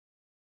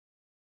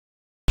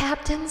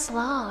Captain's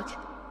log.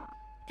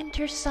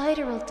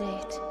 Intersideral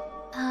date.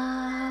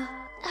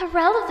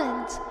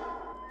 Irrelevant.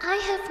 I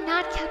have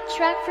not kept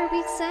track for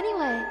weeks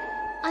anyway.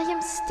 I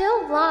am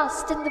still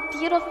lost in the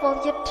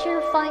beautiful yet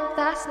terrifying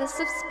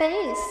vastness of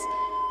space.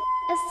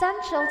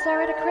 Essentials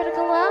are at a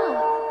critical low.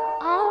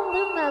 All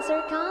lumas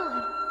are gone.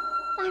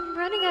 I'm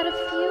running out of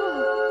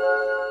fuel.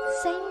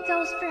 Same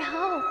goes for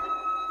hope.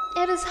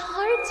 It is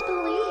hard to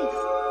believe,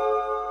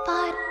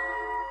 but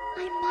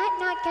I might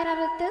not get out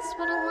of this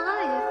one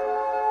alive.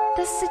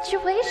 The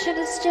situation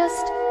is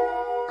just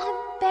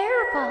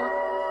unbearable.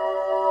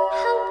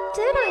 How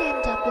did I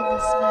end up in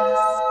this mess?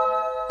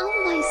 Oh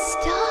my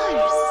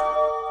stars!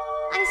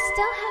 I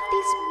still have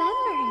these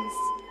memories.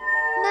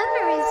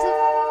 Memories of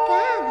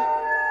them.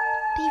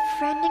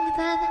 Befriending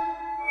them.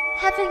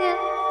 Having a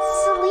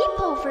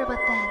sleepover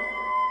with them.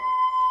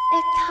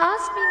 It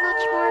caused me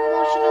much more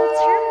emotional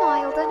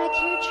turmoil than I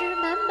care to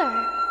remember.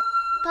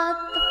 But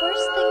the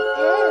worst thing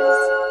is,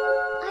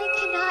 I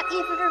cannot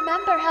even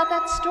remember how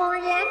that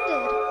story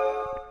ended.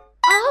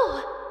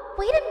 Oh,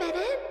 wait a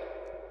minute.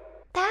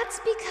 That's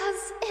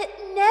because it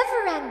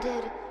never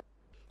ended.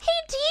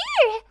 Hey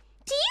dear,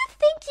 do you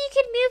think you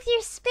could move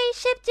your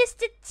spaceship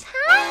just a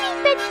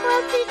tiny bit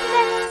closer to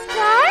that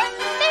star?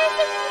 There's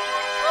a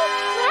cold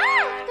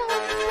draft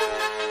going through.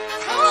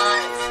 Come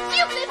on,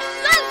 stupid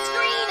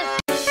sunscreen!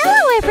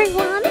 Hello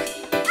everyone!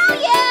 Oh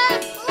yeah,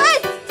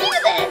 let's do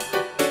this!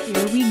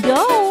 Here we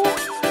go!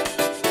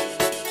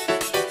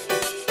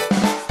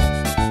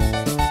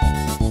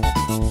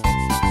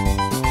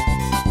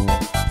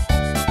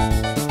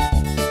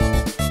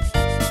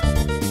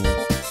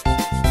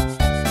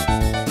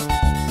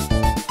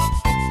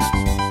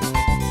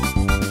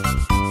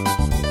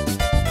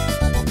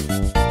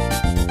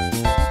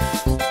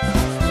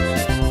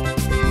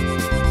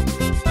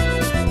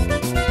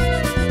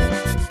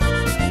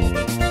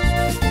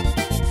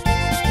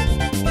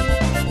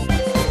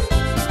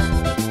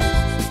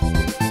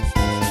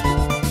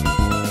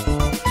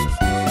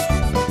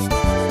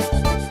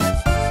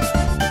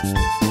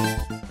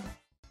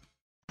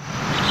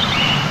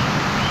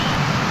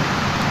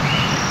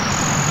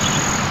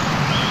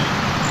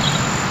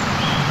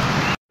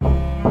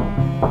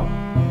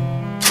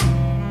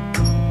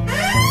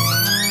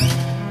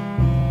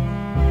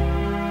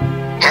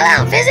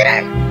 Hello,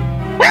 visitor!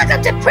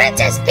 Welcome to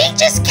Princess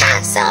Peach's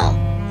castle!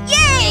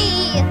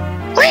 Yay!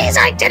 Please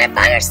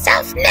identify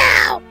yourself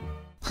now!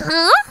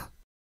 Huh?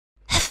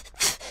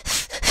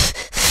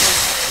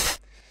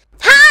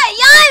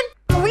 Hi,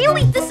 I'm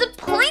really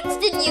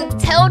disappointed in you,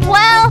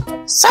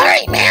 Toadwell!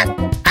 Sorry, man.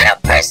 I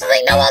don't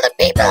personally know all the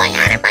people I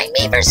had in my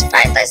Mever's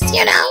friend list,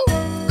 you know?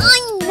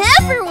 I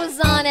never was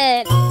on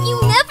it! You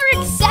never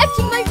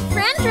accepted my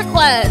friend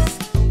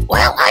request!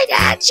 Well, I'd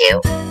add you,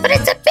 but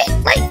it's a bit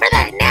late for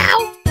that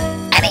now.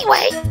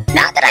 Anyway,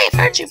 now that I have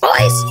heard your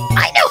voice,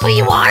 I know who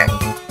you are.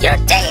 You're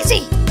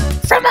Daisy,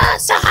 from,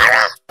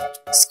 Sahara?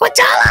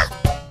 Squatala?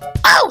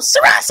 Oh,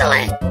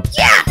 Sarasalan.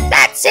 Yeah,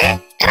 that's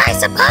it. And I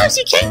suppose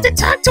you came to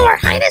talk to Her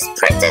Highness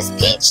Princess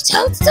Peach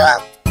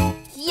Toadstool?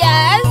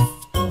 Yes?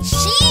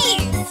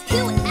 Jeez,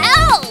 who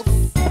else?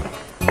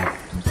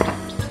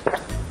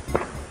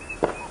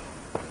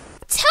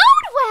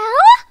 Toadwell?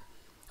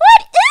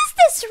 What is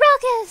this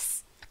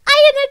ruckus? I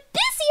am a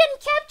busy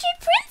uncaptured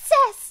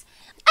princess.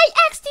 I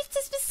asked you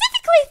to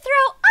specifically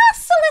throw all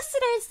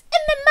solicitors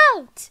in the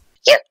moat.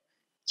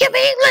 You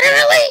mean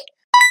literally?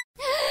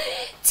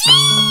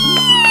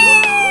 Dear!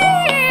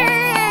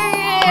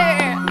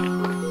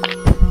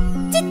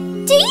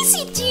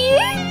 Daisy, dear?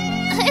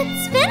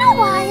 It's been a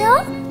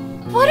while.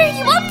 What are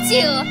you up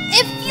to?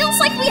 It feels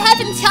like we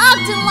haven't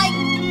talked in like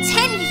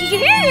 10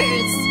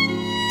 years.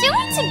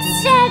 Don't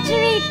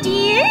exaggerate,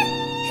 dear.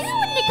 Who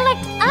would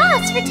neglect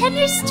us for 10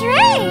 years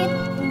straight?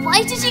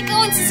 Why did you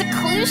go into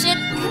seclusion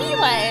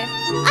anyway?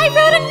 I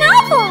wrote a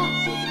novel!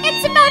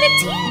 It's about a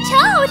teen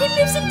toad who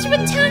moves into a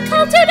town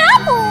called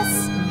Toadapples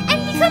and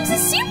becomes a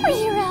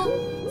superhero.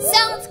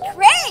 Sounds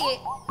great!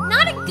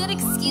 Not a good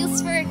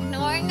excuse for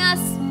ignoring us,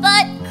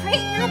 but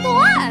great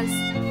nonetheless.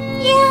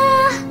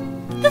 Yeah,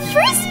 the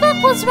first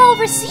book was well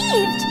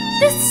received.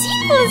 The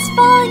sequel is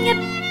falling a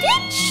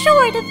bit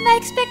short of my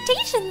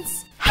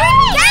expectations.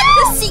 Forget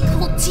the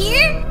sequel,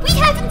 dear! We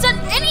haven't done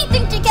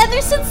anything together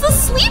since the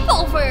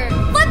sleepover!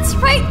 Let's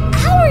write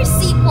our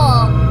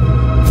sequel!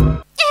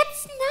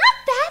 It's not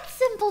that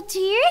simple,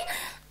 dear.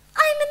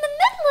 I'm in the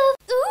middle of...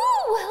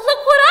 Ooh,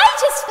 look what I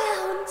just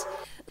found!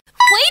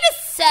 Wait a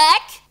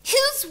sec!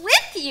 Who's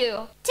with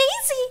you?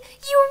 Daisy,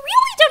 you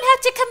really don't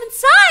have to come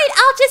inside.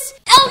 I'll just...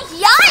 Oh,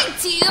 yeah, I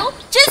do!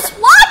 Just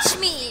watch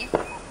me!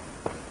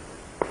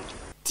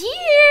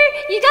 Dear,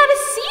 you gotta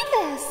see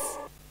this.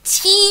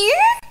 Dear?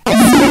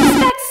 This brings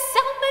back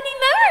so many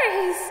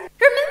memories.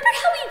 Remember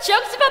how we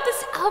joked about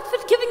this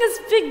outfit giving us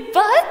big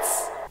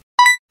butts?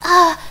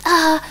 Oh,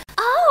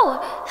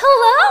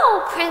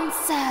 hello,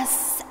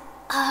 princess.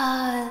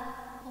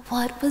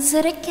 What was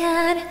it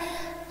again?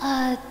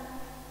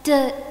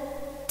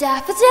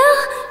 Daffodil?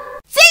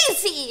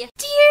 Daisy!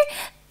 Dear,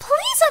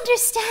 please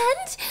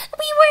understand.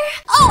 We were...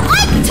 Oh,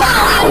 I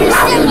totally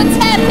understand what's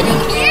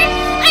happening here.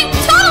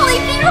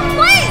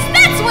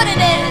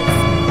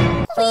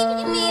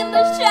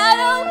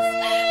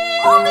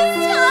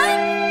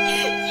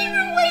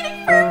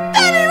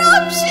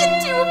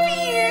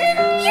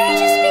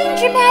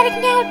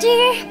 now,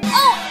 dear?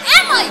 Oh,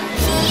 am I,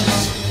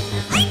 Peach?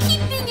 I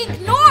keep being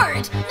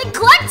ignored,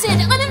 neglected,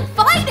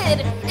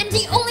 uninvited, and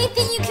the only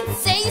thing you can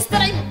say is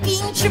that I'm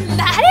being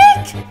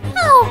dramatic?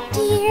 Oh,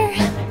 dear.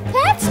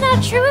 That's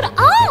not true at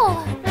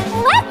all.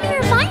 Let me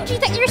remind you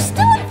that you're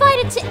still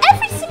invited to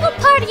every single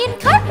party in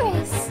kart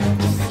race.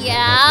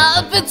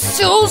 Yeah, but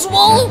so's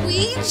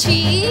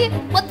Waluigi.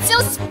 What's so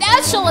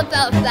special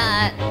about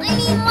that? I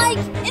mean, like,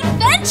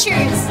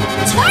 adventures,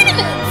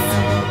 tournaments,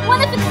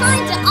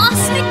 one-of-a-kind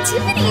awesome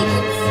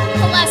activities.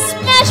 The last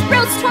Smash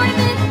Bros.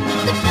 Tournament,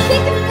 the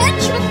big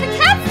adventure with the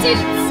cat suits.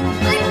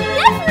 I'm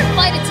never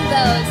invited to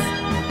those.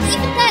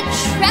 Even that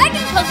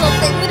dragon puzzle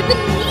thing would have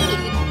been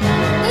neat.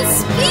 The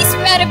space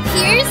rat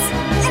appears,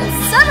 and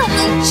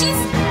suddenly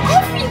she's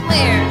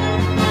everywhere.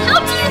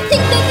 How do you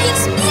think that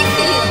makes me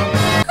feel?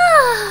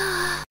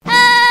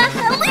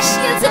 At least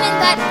she isn't in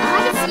that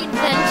Odyssey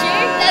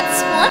adventure. That's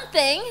one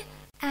thing.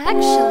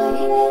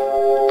 Actually,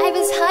 I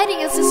was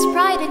hiding as a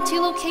sprite in 2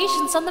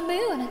 locations on the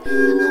moon.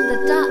 On the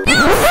dot. No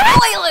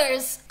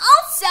spoilers!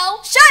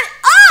 Also, shut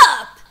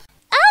up!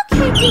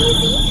 Okay,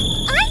 Daisy.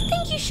 I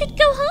think you should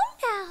go home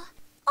now.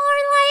 Or,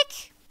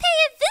 like, pay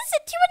a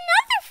visit to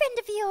another friend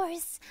of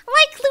yours.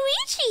 Like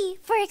Luigi,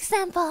 for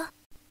example.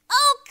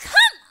 Oh,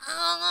 come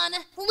on!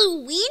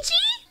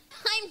 Luigi?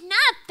 I'm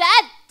not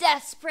that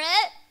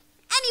desperate.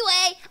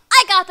 Anyway,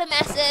 I got the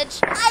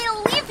message.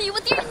 I'll leave you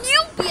with your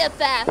new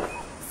BFF.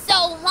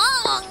 So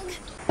long!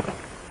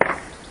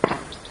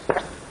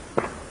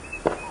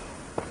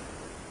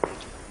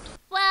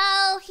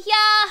 Well,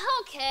 yeah,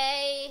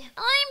 okay.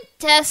 I'm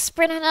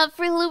desperate enough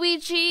for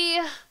Luigi,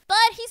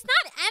 but he's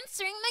not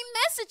answering my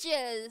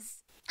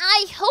messages.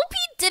 I hope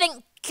he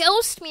didn't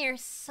ghost me or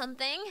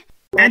something.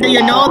 And do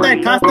you know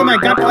that costume I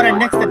got for the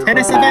next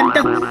tennis event?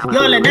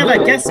 You'll never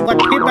guess what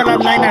people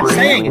online are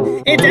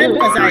saying. It's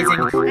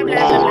emphasizing.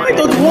 I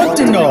don't want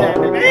to know.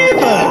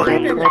 Ever.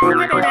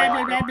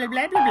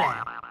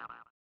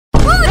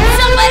 Would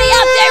somebody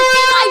out there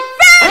be my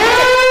friend?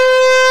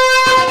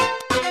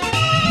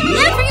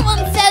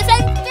 Everyone says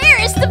I'm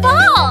fairest of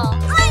all.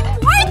 I'm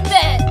worth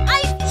it.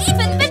 I've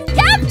even been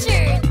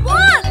captured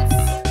once.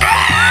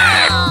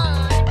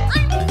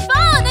 I'm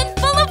fun and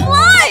full of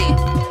life.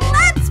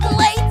 Let's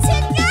play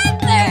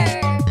together.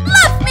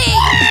 Love me.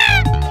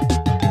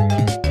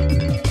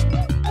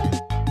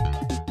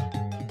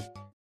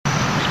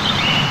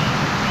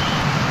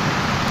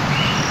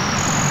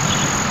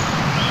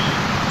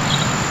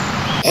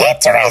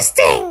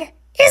 Interesting.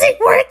 Is it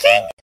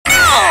working?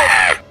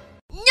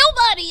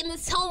 Nobody in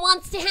this home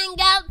wants to hang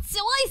out, so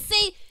I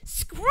say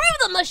screw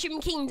the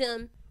Mushroom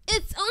Kingdom.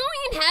 It's only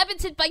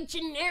inhabited by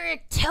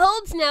generic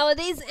toads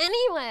nowadays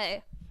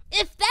anyway.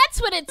 If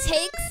that's what it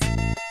takes,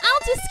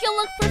 I'll just go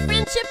look for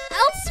friendship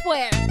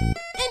elsewhere,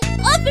 in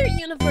other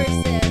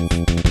universes.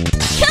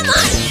 Come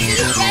on,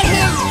 seize that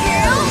hand,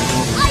 girl!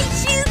 I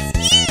choose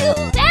you!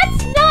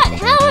 That's not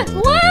how it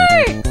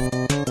works!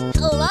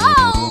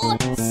 Hello?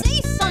 Say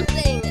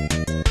something!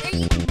 Are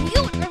you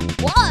mute or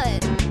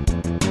what?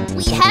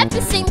 We have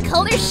the same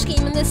color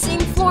scheme and the same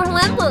floral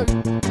emblem.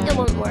 It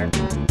won't work.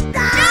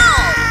 No!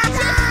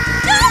 Just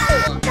no!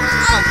 Oh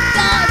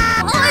God,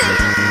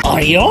 why?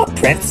 Are you a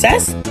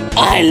princess?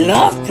 I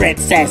love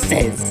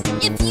princesses!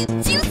 If you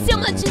do so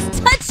much as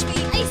touch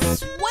me, I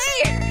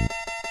swear!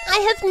 I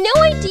have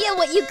no idea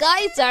what you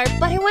guys are,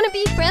 but I want to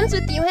be friends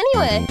with you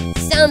anyway.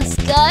 Sounds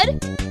good?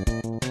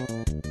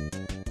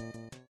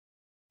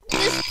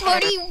 This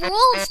party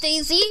rules,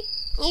 Daisy.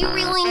 You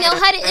really know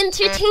how to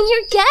entertain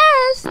your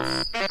guests.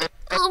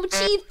 Oh,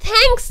 gee,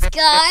 thanks,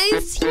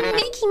 guys. You're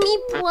making me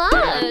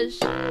blush.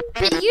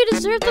 But you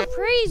deserve the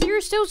praise.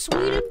 You're so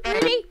sweet and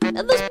pretty, and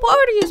this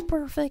party is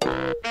perfect.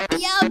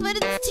 Yeah, but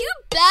it's too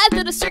bad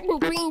that a certain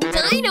green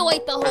dino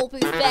ate the whole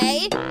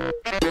buffet.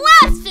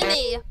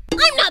 Blasphemy!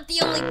 I'm not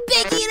the only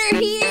big eater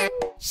here.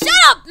 Shut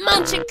up,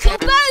 Muncha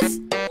Koopas!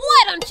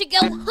 Why don't you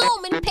go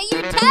home and pay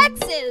your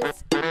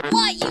taxes?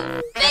 Why,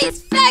 you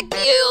face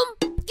vacuum!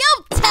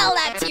 Go tell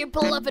that to your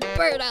beloved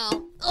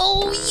Birdo.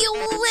 Oh, you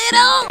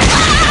little...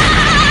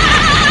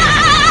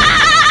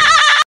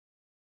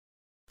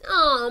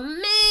 Oh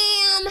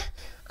man,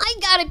 I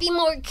gotta be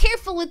more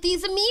careful with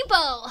these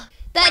amiibo.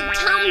 That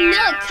Tom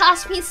Nook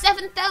cost me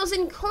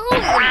 7,000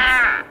 coins.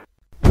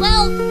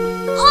 Well,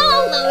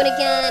 all alone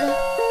again.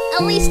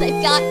 At least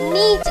I've got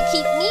me to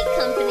keep me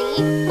company.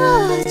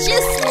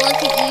 Just look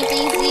at you,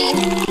 Daisy.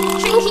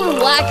 Drinking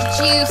whack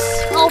juice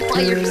all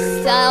by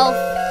yourself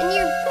in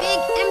your big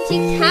empty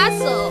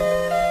castle.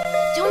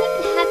 Don't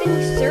even have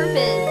any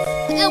servants.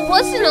 It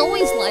wasn't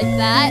always like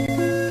that.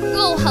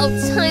 Oh, how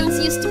times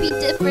used to be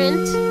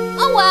different.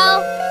 Oh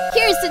well,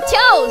 here's the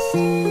toast.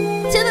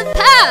 To the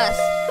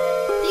past.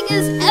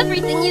 Because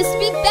everything used to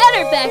be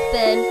better back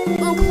then,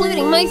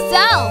 including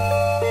myself.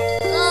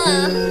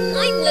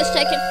 I wish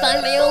I could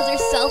find my older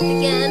self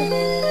again.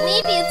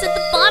 Maybe it's at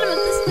the bottom of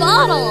this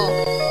bottle.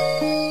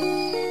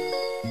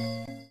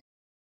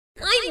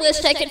 I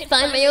wish I could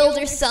find my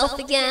older self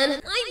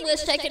again. I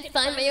wish I could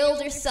find my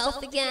older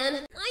self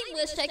again. I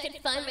wish I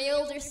could find my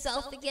older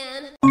self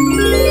again.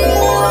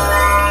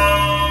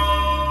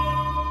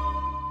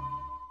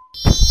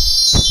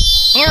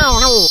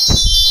 Yeah!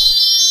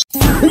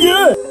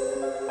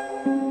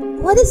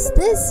 What is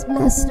this,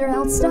 Master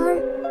Outstar?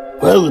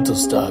 Well, little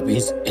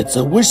Starbies, it's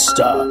a wish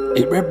star.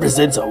 It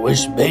represents a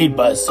wish made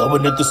by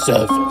someone at the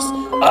surface.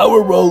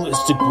 Our role is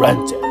to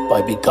grant it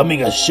by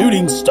becoming a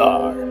shooting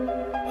star.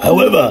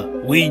 However,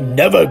 we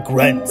never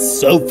grant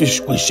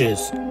selfish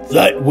wishes.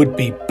 That would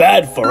be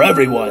bad for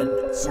everyone.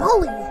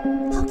 Jolly,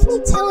 how can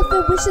you tell if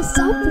a wish is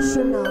selfish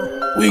or not?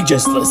 We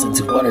just listen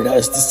to what it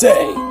has to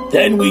say.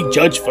 Then we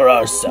judge for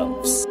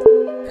ourselves.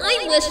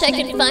 I wish I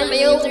could find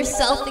my older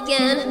self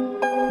again.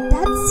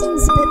 That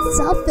seems a bit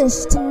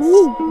selfish to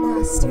me,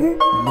 Master.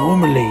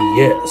 Normally,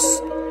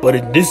 yes. But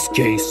in this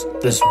case,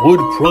 this would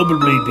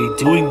probably be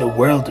doing the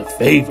world a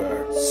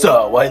favor.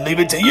 So I leave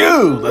it to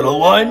you, little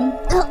one.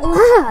 At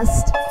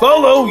last!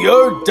 Follow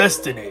your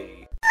destiny.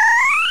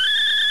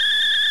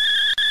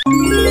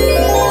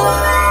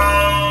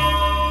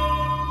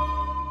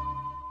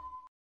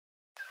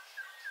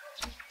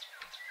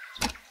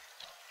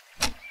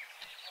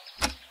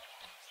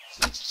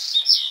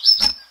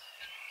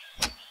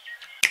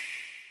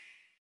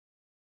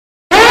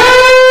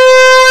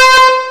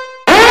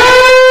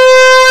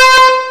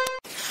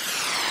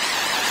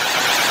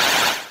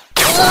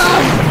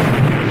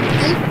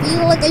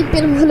 I've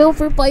been run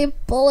over by a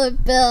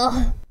bullet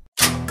bill.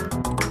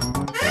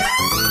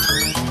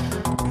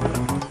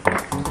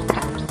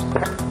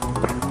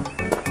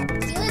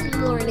 Good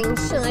morning,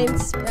 Shine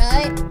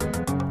Sprite.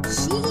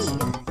 Gee,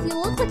 you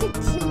look like a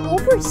game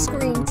over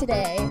screen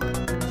today.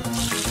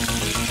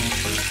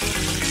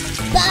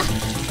 Bah!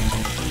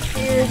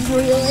 Weird,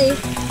 really.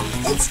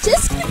 It's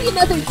just gonna be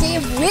another day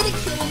of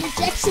ridicule and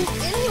rejection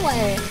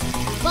anyway.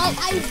 But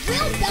I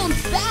will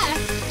bounce back.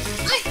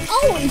 I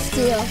always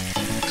do.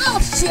 I'll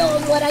show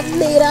him what I'm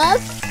made of!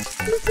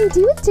 We can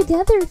do it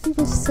together if you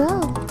wish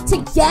so.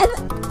 Together?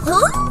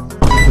 Huh?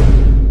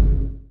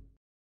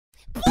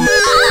 Ah!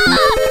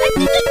 I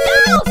need to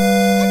go!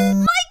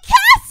 My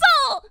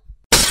castle!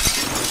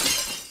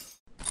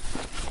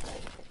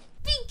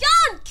 Be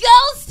gone,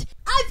 ghost!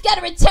 I've got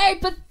a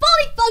retired but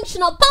fully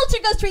functional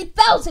Poltergust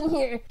 3000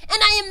 here, and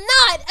I am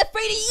not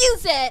afraid to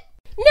use it!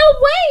 No,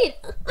 wait!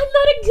 I'm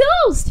not a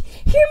ghost!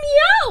 Hear me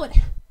out!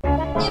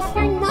 If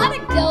you're not a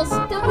ghost,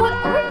 then what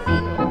are you?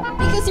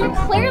 Because you're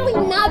clearly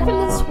not from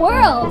this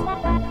world.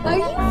 Are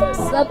you from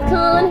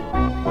Subcon?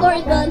 Or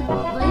the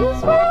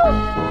Lions world?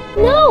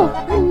 No,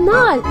 I'm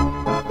not.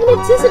 And it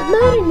doesn't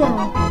matter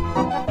now.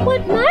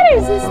 What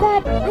matters is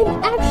that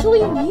I'm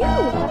actually you.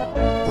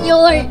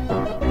 You're...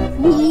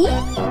 me?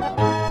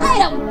 I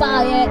don't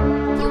buy it.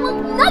 You look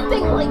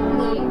nothing like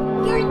me.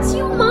 You're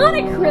too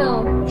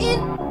monochrome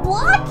and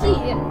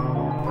blocky.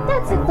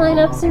 That's a fine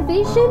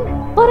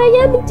observation, but I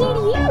am indeed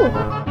you.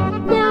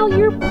 Now,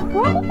 you're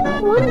probably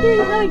wondering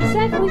how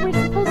exactly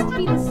we're supposed to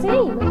be the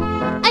same.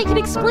 I can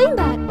explain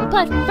that,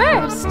 but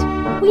first,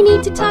 we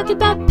need to talk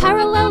about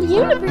parallel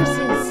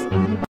universes.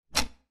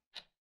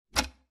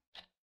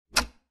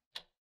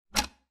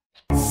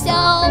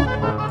 So,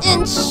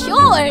 in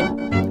short,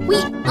 we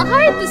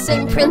are the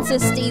same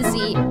Princess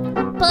Daisy.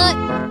 But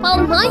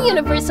while my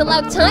universe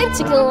allowed time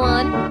to go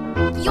on,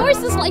 yours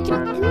is like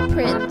an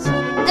imprint,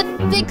 a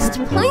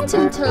fixed point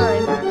in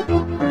time.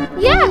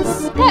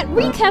 Yes, that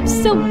recap's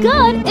so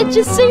good, it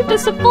just saved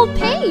us a full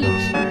page.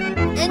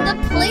 And the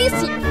place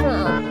you're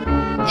from,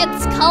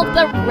 it's called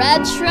the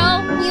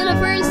Retro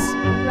Universe,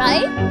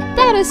 right?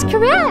 That is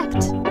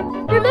correct.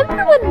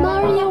 Remember when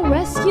Mario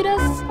rescued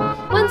us?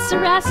 When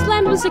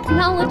Sarasland was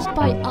acknowledged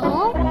by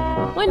all?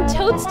 When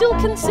Toadstool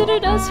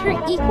considered us her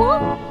equal?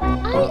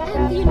 I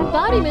am the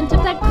embodiment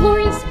of that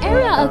glorious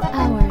era of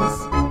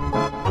ours.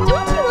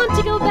 Don't you want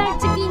to go back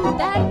to being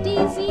that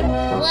Daisy?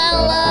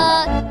 Well,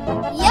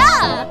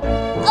 yeah,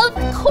 of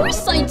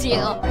course I do.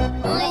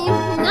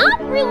 I'm not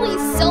really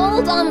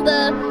sold on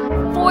the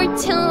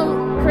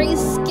 4-tone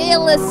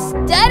grayscale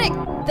aesthetic,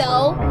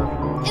 though.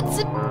 It's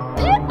a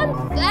bit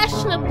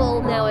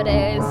unfashionable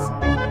nowadays.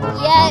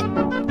 Yet,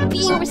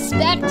 being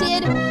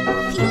respected,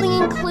 feeling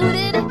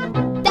included,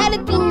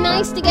 that'd be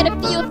nice to get a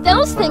few of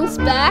those things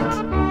back.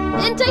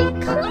 And I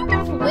kind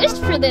of wished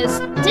for this,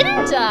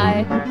 didn't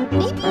I?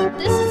 Maybe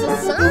this is a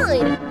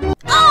sign.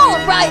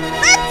 Alright,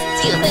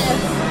 let's do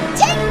this!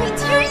 Take me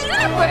to your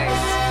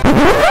universe!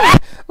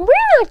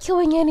 We're not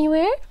going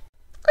anywhere.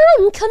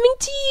 I'm coming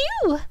to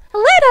you.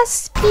 Let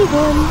us be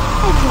one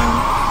again.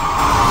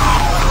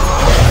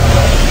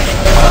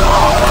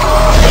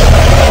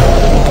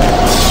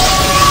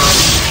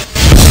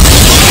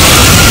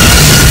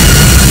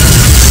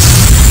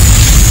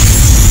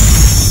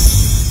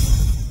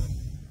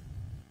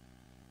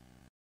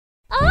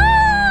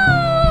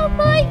 Oh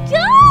my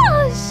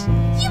gosh!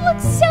 You look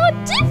so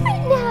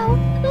different now!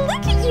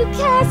 Look at you,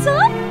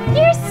 Castle!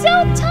 You're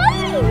so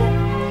tiny!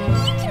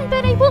 You can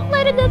bet I won't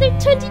let another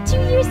 22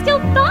 years go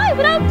by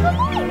without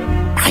going!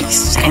 My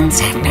sins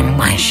have been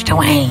washed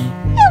away.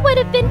 It would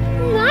have been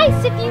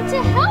nice of you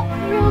to help,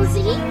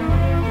 Rosie!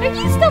 Are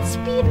you still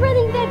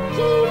speedrunning that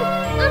game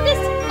on this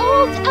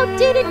old,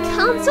 outdated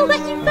console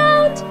that you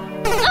found?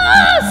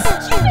 Ah,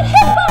 stupid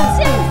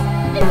hitboxes!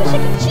 I wish I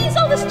could cheese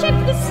all this chip,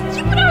 but this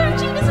stupid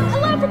RNG doesn't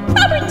allow for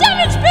proper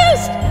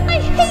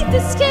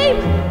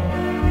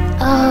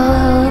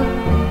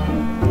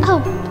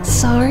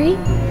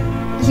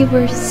you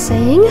were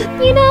saying?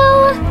 You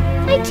know,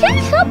 I can't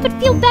help but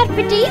feel bad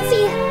for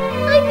Daisy.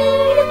 I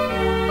mean,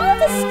 all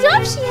the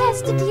stuff she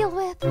has to deal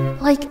with.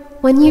 Like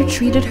when you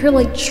treated her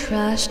like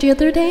trash the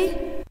other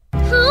day?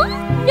 Huh?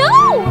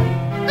 No!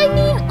 I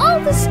mean, all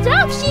the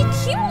stuff she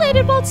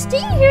accumulated while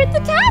staying here at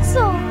the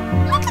castle.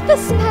 Look at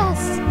this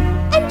mess.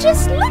 And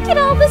just look at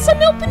all this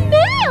unopened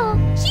mail.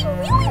 She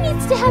really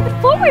needs to have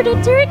it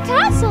forwarded to her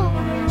castle.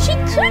 She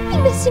could be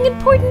missing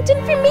important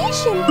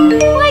information.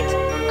 Like,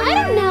 I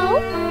don't know,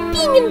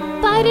 being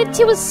invited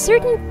to a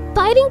certain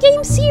fighting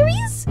game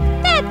series?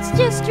 That's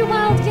just your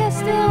wild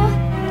guess, though.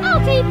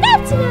 Okay,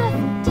 that's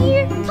enough.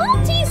 Dear, call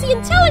Daisy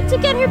and tell her to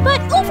get her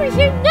butt over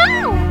here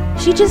now.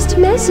 She just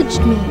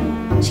messaged me.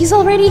 She's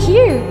already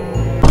here.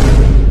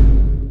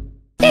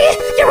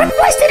 You're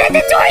requested at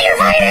the door, Your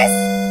Highness!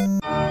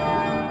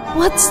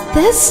 What's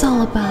this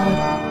all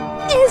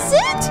about? Is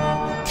it?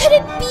 Could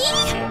it be?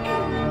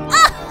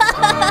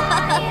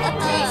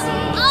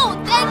 Oh,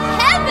 thank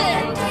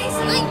heaven!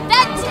 I'm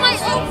back to my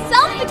old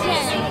self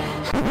again.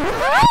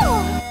 Oh,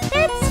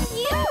 that's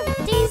you,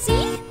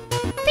 Daisy.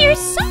 There's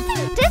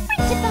something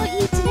different about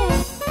you today.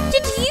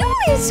 Did you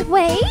lose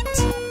weight?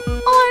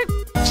 Or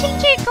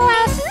change your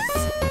glasses?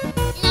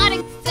 Not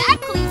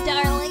exactly,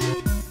 darling.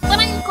 But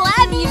I'm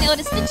glad you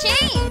noticed the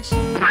change.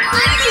 I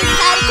just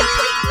had a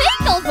complete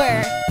makeover.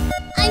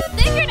 I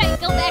figured I'd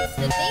go back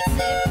to the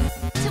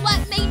basics, to what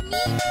made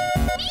me,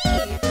 me.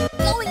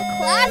 Going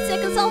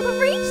classic is all the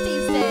rage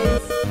these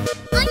days.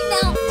 I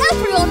know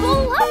everyone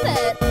will love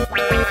it.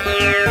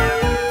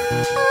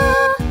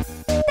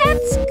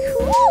 That's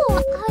cool,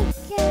 I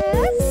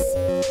guess.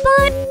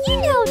 But, you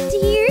know,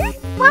 dear,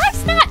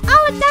 life's not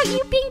all about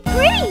you being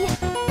pretty.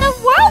 The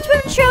world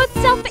won't show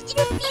itself at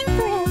your feet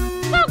for it.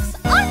 Folks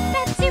aren't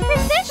that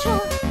superficial.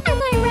 Am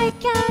I right,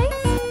 guys?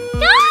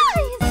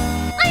 Guys!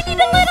 I need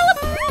a little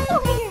approval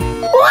here.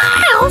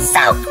 Wow,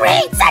 so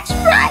great! Such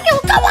royal!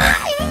 Go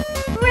on!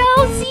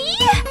 Rosie,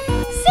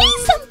 say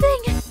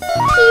something.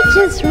 Peach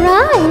is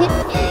right.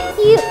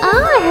 You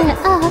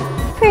are,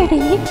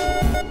 pretty.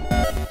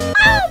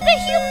 Oh, the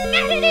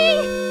humanity!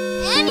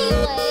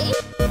 Anyway,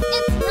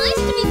 it's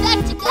nice to be back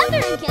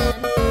together again.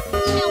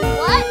 You know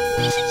what?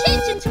 We should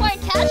change into our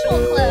casual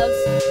clothes.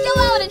 Go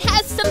out and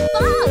have some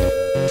fun.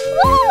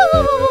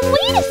 Whoa,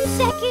 wait a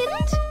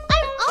second.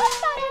 I'm all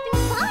about having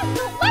fun,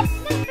 but let's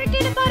not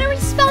forget about our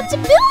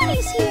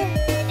responsibilities here.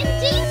 And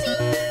Daisy,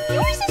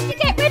 yours is to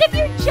get rid of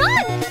your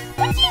jug.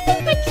 What do you think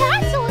my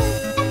castle is?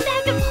 A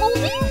bag of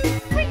holding?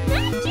 We're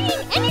not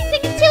doing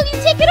anything until you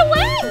take it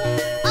away.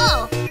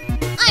 Oh,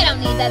 I don't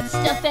need that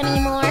stuff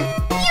anymore.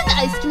 You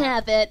guys can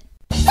have it.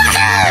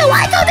 Woohoo!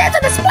 I go down to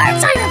the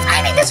sports items!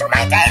 I need this for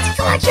my Daisy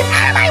collection!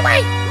 Out of my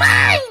way!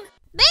 Mine!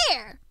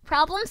 There!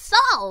 Problem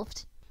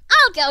solved.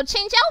 I'll go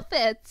change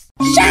outfits.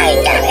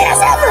 Shane, get me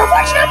yourself for a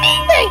fortune on me!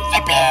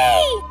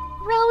 Yippee!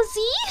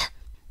 Rosie?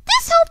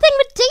 This whole thing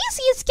with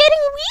Daisy is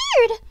getting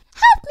weird.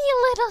 Help me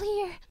a little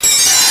here.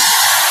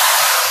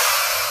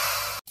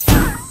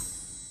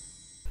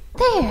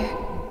 There.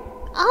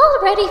 All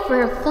ready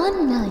for a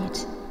fun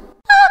night.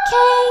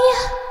 Okay.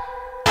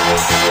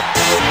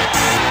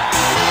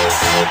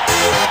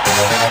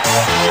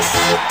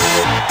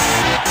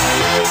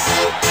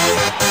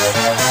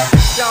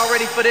 Y'all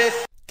ready for this?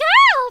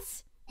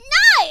 Girls!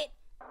 Night!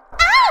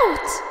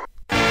 Out!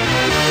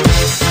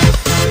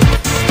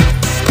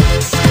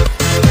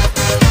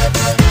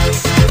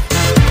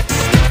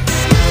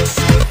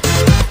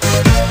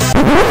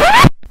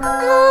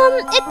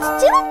 It's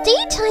still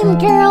daytime,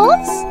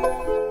 girls.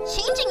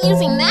 Changing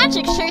using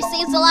magic sure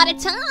saves a lot of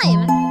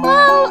time.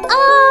 Well,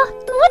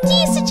 what do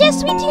you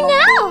suggest we do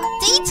now?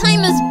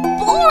 Daytime is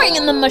boring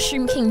in the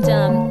Mushroom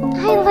Kingdom.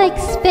 I like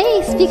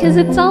space because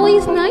it's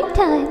always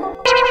nighttime.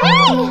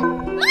 Hey!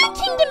 My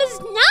kingdom is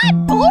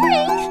not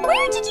boring!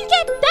 Where did you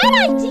get that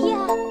idea?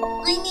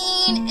 I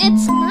mean,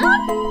 it's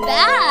not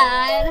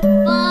bad,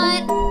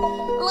 but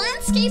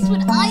landscapes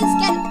with eyes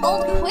get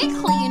old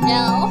quickly, you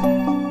know.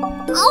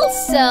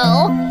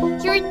 Also,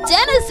 your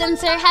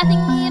denizens are having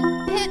me a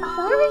bit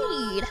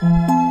worried.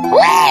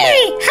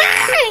 Wait!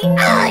 Hi!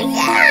 Oh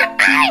yeah!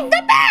 I'm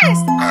the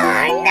best!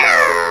 Oh no!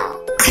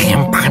 I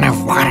am born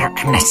of water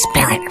and the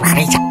spirit,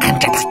 ready to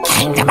enter the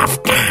kingdom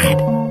of God.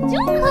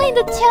 Don't mind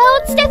the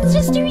toads, that's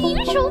just your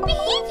usual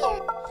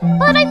behavior.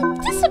 But I'm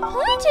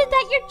disappointed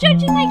that you're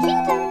judging my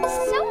kingdom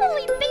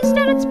solely based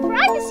on its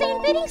privacy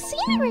and fitting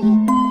scenery.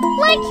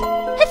 Like,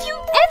 have you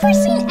ever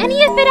seen any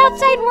of it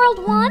outside World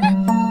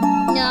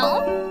 1?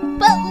 No,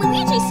 but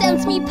Luigi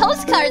sends me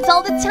postcards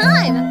all the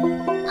time.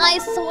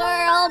 Ice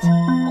World,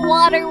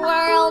 Water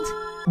World,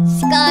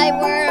 Sky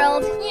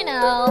World, you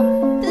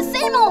know, the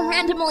same old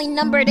randomly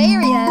numbered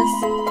areas.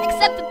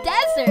 Except the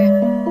desert.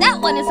 That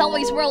one is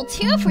always World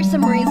 2 for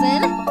some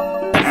reason.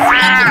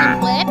 Speaking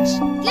of which,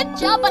 good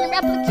job on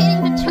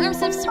replicating the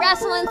charms of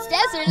Sarasalan's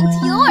desert into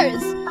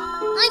yours.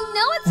 I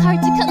know it's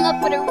hard to come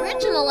up with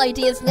original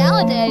ideas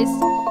nowadays,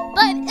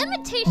 but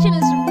imitation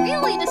is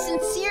really the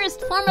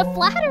sincerest form of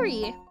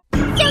flattery.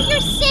 So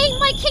you're saying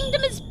my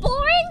kingdom is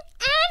boring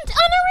and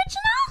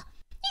unoriginal?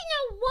 You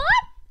know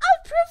what?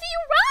 I'll prove you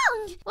wrong!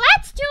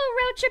 Let's do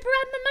trip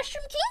around the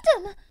Mushroom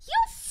Kingdom.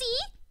 You'll see.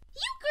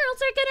 You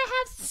girls are gonna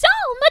have so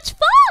much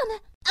fun.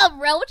 A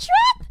road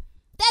trip?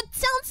 That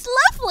sounds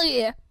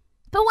lovely.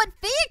 But what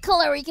vehicle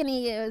are we gonna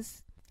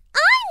use? I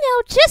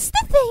know just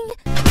the thing.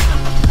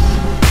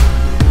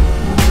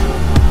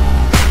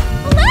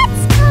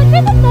 Let's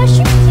conquer the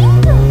Mushroom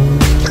Kingdom.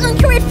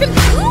 Conquer it from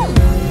whom?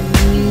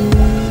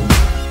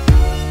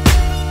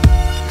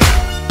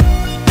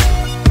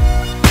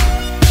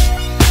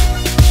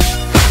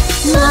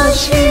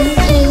 Mushroom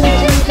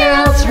Kingdom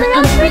girls are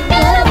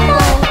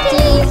unforgettable.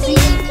 Daisy,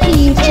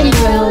 Peach, and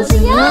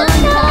Rosie on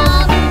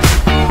top.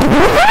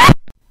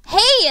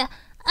 Hey,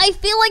 I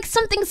feel like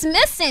something's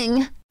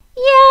missing.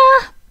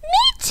 Yeah,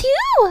 me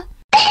too.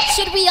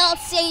 Should we all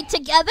say it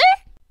together?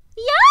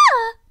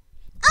 Yeah.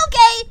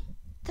 Okay.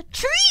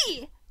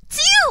 3,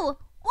 2,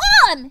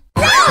 1.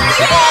 Round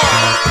trip!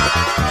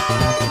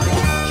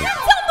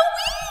 Hands on the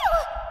wheel!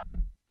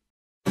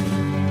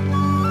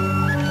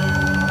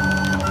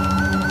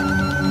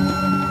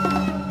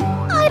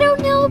 I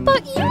don't know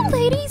about you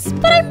ladies,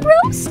 but I'm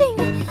roasting.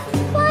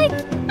 Like,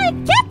 I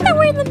get that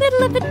we're in the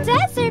middle of a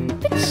desert,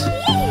 but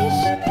sheesh.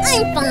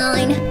 I'm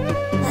fine.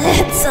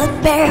 It's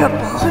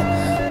unbearable.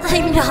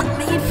 I'm not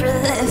made for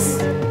this.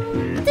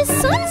 The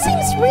sun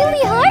seems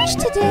really harsh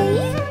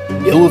today.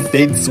 No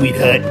offense,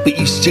 sweetheart, but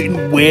you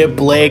shouldn't wear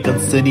black on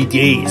sunny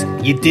days.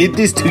 You did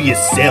this to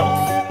yourself.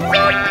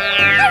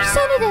 Our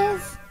sun it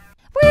is.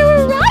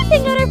 We're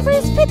arriving at our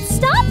first pit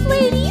stop,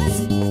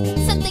 ladies.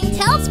 Something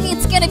tells me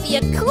it's gonna be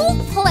a cool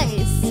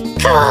place.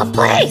 Cool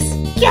place.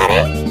 Get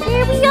it?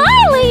 Here we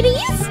are,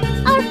 ladies.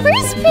 Our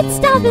first pit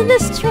stop in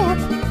this trip.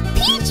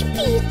 Peach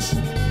Beach.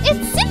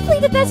 It's simply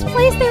the best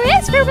place there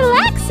is for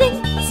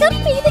relaxing,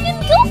 sunbathing,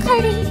 and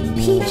go-karting.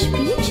 Peach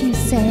Beach, you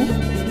say?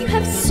 You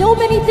have so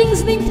many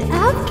things named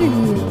after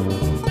you.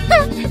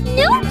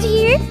 No,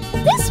 dear.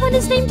 This one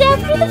is named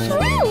after the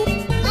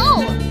fruit.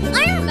 Oh,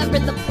 I remember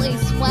the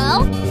place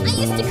well. I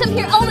used to come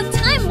here all the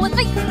time with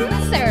my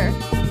cruiser.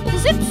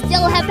 Does it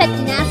still have that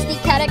nasty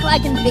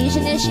cataclysmic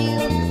invasion issue?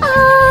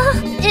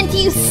 And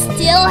you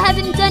still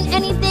haven't done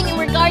anything in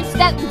regards to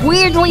that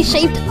weirdly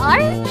shaped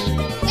arch?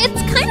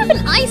 It's kind of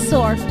an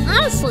eyesore,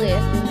 honestly.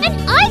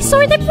 An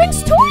eyesore that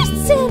brings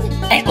tourists in.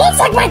 It looks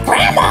like my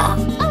grandma.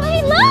 Oh,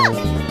 hey, look!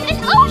 An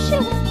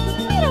ocean!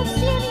 I don't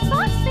see any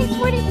box space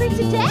waiting for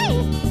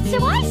today, so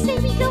I say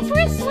we go for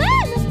a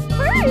swim.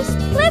 First,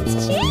 let's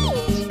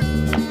change.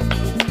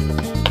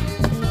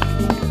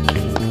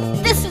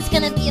 This is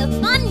gonna be a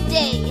fun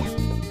day.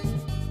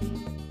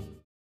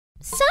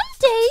 Some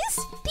days,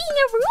 being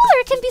a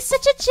ruler can be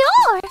such a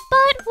chore.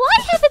 But why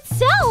have it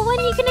so when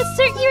you can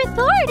assert your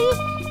authority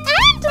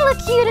and look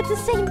cute at the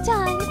same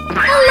time?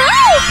 Hello,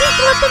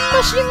 people of the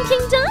Mushroom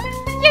Kingdom!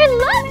 Your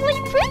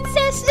lovely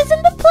princess is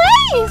in the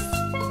place!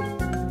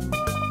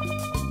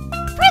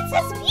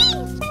 Princess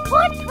Peach!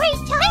 What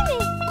great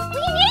timing!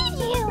 We need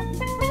you!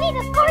 We need a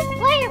fourth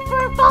player for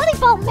a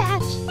volleyball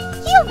match!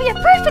 You'll be a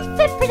perfect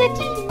fit for the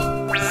team!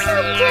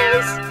 Some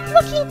days,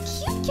 looking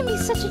cute can be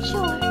such a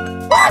chore.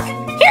 Look!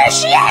 Here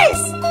she is!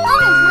 Oh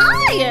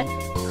my!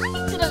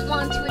 I didn't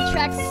want to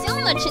attract so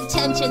much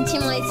attention to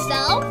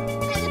myself.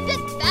 I'm a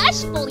bit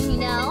bashful, you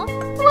know.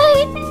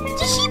 Wait,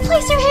 did she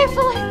place her hair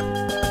full?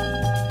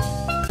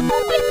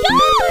 Oh my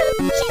god!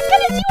 She's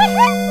gonna do a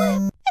hair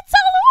flip! It's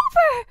all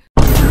over!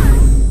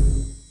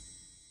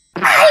 I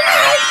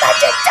know,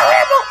 such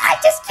adorable! I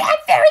just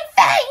can't very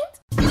faint!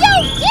 Yo,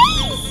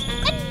 geez!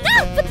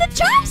 Enough with the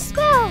charm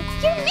spell!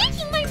 You're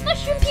making my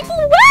mushroom people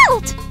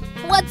wilt!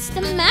 What's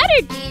the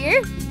matter,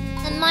 dear?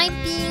 Am I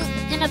being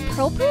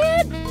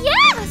inappropriate?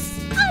 Yes!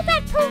 All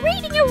that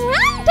parading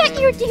around that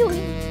you're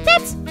doing!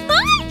 That's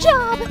my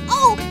job!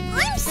 Oh,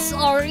 I'm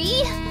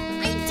sorry!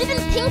 I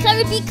didn't think I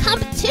would be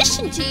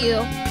competition to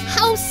you!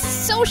 How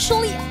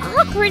socially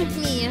awkward of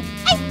me!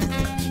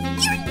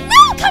 You're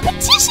no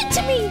competition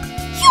to me!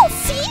 You'll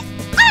see!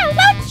 I'll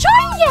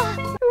outjoin ya!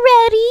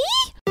 Ready?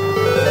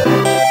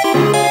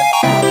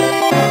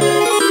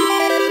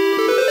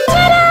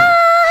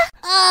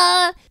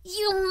 Ta-da!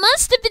 You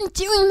must have been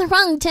doing the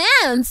wrong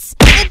dance!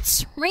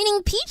 It's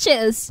raining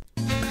peaches!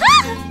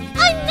 Ha!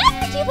 I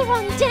never do the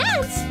wrong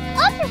dance!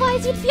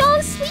 Otherwise you'd be all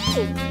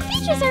asleep!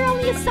 Peaches are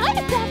only a side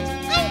effect!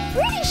 I'm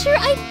pretty sure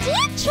I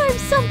did charm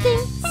something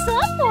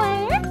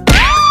somewhere!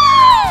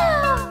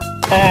 Ah!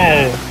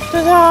 Oh,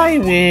 did I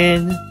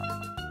win?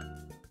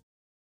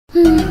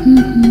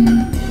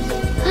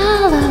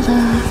 La la la.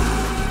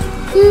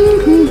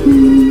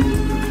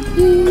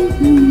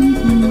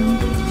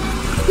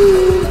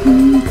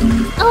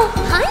 Oh,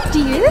 hi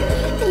dear!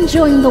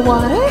 Enjoying the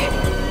water?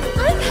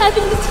 I'm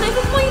having the time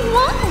of my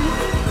life!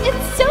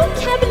 It's so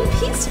cabin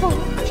peaceful!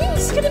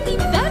 Things couldn't be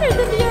better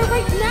than they are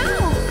right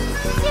now!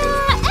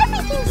 Yeah,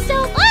 everything's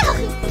so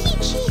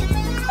peachy!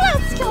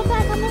 Let's go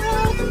back on the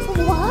road!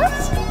 What?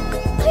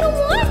 I don't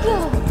want to go!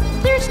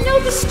 There's no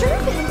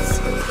disturbance!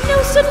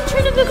 No sudden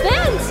turn of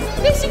events!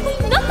 Basically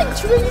nothing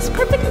to ruin this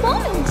perfect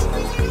moment!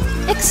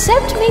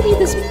 Except maybe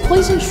this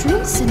poison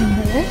shroom sitting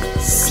there.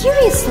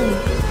 Seriously!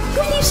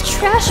 Who leaves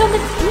trash on the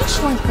beach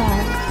like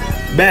that?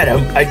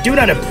 Madam, I do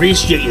not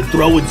appreciate you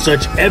throwing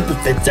such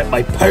epithets at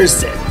my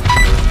person.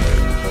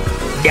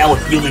 Now,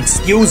 if you'll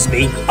excuse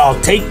me, I'll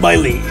take my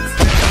leave.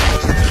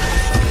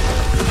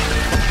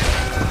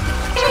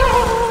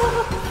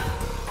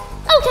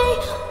 Okay,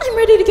 I'm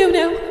ready to go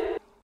now.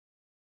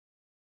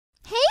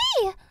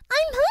 Hey,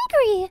 I'm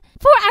hungry.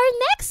 For our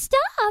next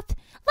stop,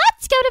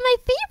 let's go to my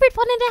favorite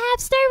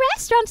 1.5-star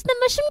restaurant in the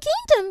Mushroom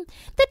Kingdom,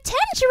 the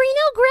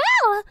Tangerino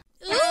Grill.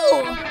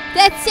 Ooh,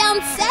 that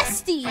sounds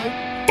zesty.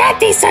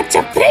 That is such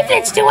a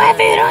privilege to have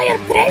a royal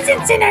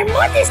presence in our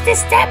modest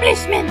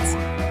establishment.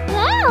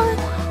 Wow,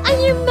 I'm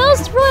your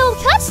most royal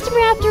customer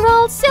after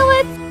all, so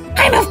it's...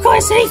 I'm of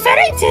course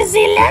referring to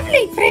the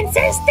lovely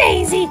Princess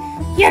Daisy.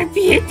 Your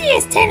beauty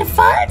is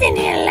tenfold in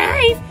your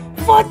life,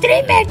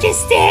 Votre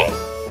Majesty.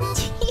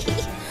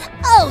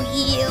 Oh,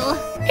 you.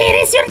 Here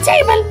is your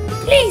table.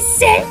 Please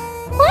sit.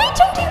 Why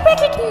don't you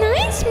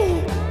recognize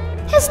me?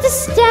 Has the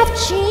staff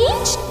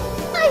changed?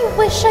 I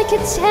wish I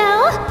could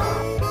tell.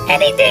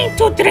 Anything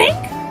to drink?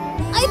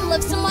 I'd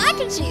love some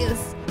waka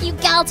juice. You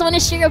gals want to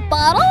share a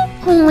bottle?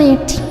 Only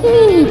a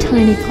teeny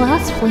tiny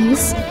glass,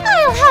 please.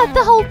 I'll have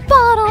the whole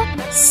bottle.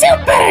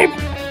 Superb!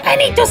 I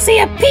need to see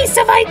a piece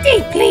of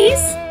ID,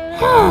 please.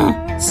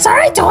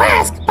 Sorry to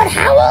ask, but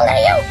how old are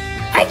you?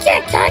 I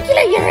can't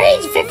calculate your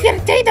age with your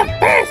date of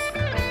birth.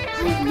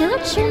 I'm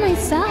not sure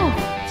myself.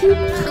 You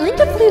kind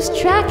of lose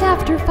track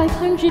after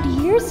 500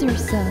 years or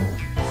so.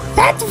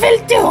 That will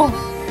do.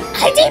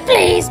 ID,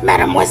 please,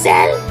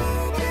 mademoiselle.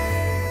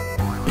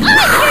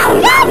 I'm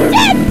your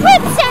goddamn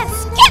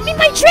princess! Get me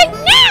my drink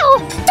now!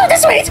 To the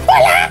suite,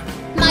 voila!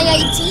 My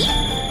ID?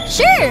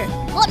 Sure.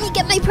 Let me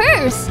get my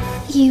purse.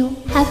 You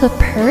have a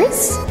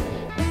purse?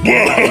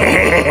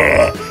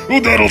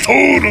 Well, that'll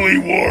totally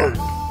work.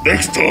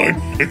 Next time,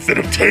 instead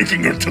of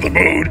taking her to the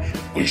moon,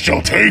 we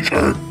shall take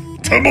her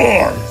to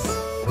Mars.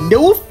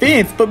 No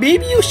offense, but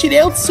maybe you should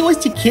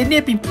outsource your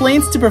kidnapping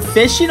plans to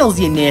professionals,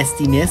 you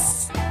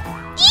nastiness.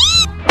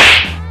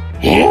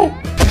 Huh?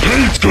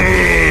 Hey,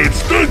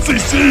 kids! Fancy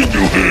seeing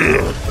you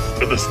here!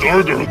 And the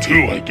Star Girl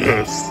too, I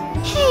guess.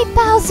 Hey,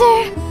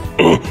 Bowser.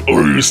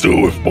 Are you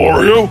still with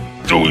Mario?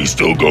 Do we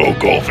still go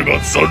golfing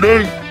on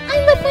Sunday?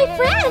 I'm with my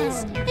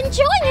friends,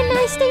 enjoying a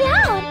nice day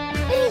out.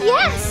 And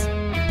yes,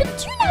 but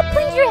do not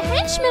bring your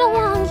henchmen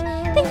along.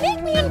 They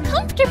make me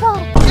uncomfortable.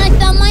 I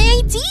found my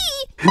ID.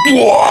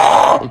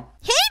 What?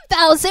 Hey,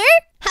 Bowser.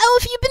 How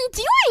have you been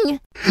doing?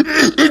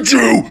 It's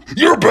you!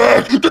 You're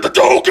back!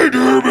 Don't get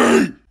near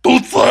me!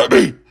 Don't slap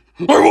me!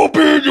 I won't be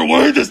in your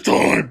way this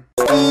time!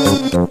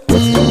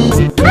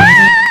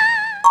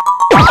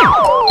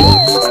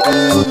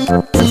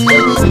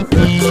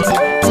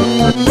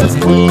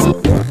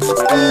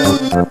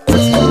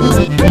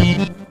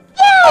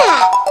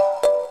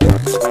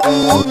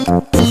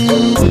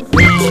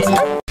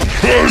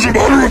 As a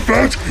matter of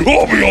fact,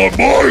 I'll be on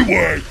my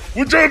way,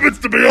 which happens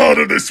to be out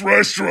of this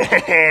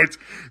restaurant.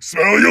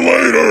 Smell you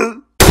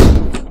later.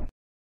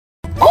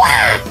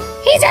 Wow!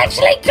 He's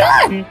actually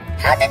gone!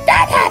 How did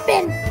that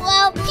happen?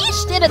 Well,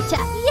 Peach did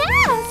attack.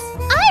 Yes,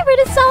 I rid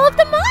us all of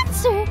the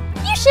monster.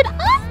 You should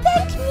all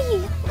thank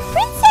me,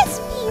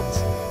 Princess Peach,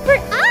 for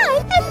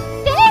I am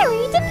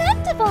very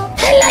dependable.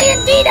 Well, I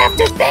indeed have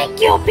to thank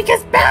you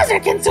because Bowser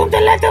consumed a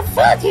lot of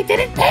food he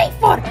didn't pay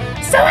for.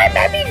 So I'm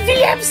happy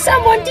we have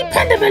someone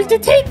dependable to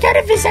take care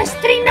of his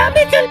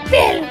astronomical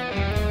bill.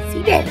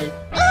 See bill.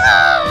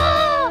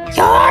 Oh!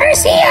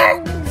 Yours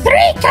here.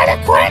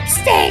 3 quark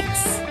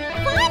steaks.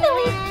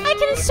 Finally, I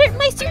can assert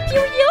my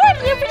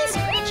superiority over these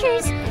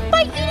creatures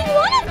by eating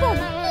one of them.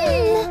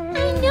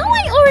 I know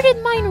I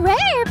ordered mine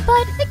rare,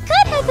 but it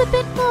could have a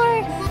bit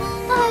more,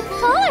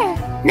 color.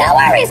 No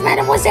worries,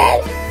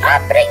 mademoiselle.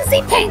 I'll bring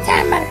the paint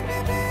hammer.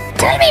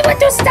 Tell me when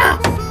to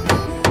stop.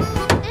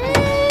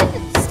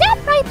 And stop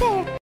right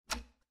there.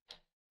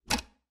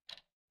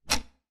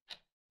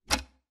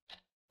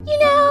 You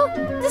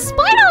know,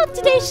 despite all of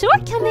today's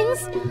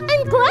shortcomings,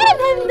 I'm glad I'm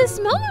having this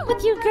moment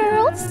with you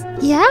girls.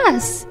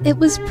 Yes, it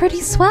was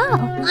pretty swell.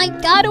 I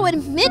gotta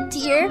admit,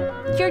 dear,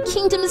 your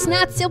kingdom is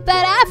not so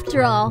bad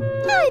after all.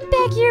 I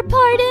beg your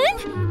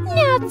pardon?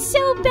 Not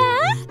so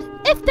bad?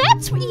 If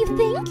that's what you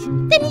think,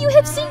 then you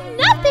have seen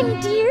nothing,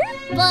 dear.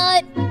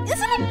 But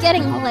isn't it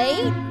getting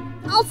late?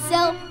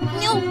 Also,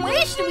 no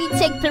way should we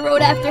take the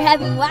road after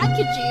having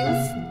waka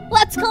juice.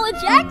 Let's call a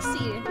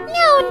Jaxie.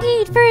 No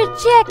need for a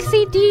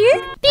Jaxie,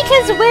 dear.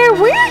 Because where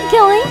we're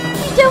going,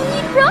 we don't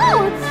need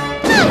roads.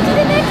 On to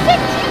the next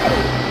activity.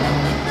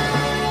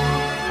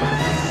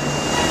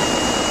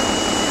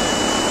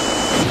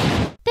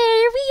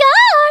 There we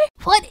are.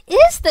 What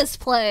is this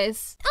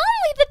place?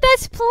 Only the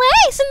best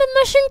place in the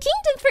Mushroom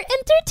Kingdom for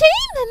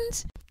entertainment.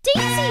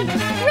 Daisy,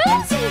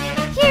 Rosie,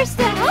 here's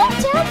the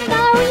Hotel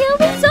Mario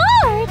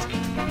Resort.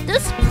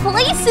 This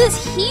place is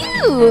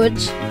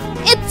huge.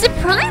 It's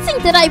surprising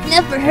that I've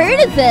never heard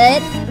of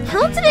it.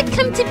 How did it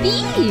come to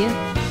be?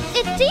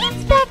 It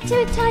dates back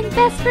to a time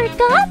best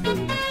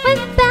forgotten, when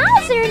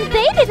Bowser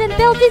invaded and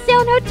built his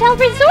own hotel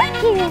resort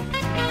here.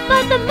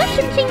 But the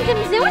Mushroom Kingdom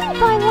zoning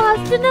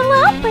bylaws didn't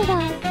allow for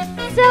that,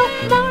 so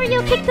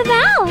Mario kicked them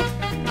out.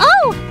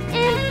 Oh,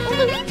 and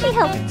technology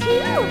help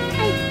too,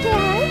 I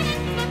guess.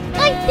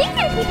 I think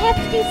I would have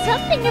to do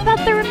something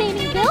about the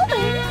remaining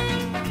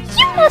buildings.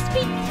 You must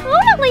be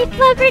totally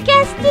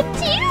flabbergasted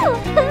too,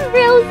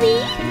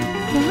 Rosie.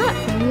 Not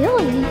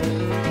really.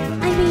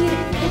 I mean,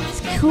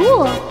 it's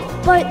cool,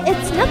 but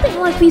it's nothing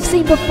like we've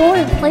seen before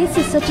in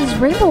places such as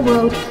Rainbow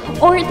Road,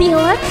 or the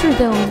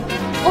Electrodome,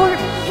 or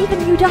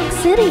even New Donk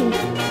City.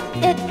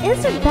 It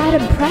isn't that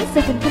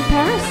impressive in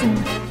comparison.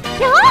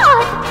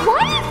 God,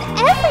 why is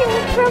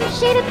everyone throwing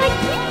shade at my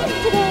kingdom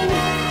today?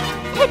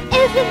 It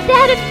isn't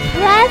that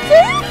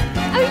impressive?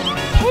 Are you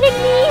kidding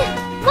me?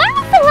 When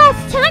was the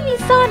last time you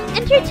saw an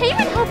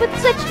entertainment hub with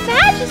such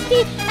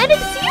majesty and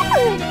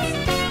exuberance?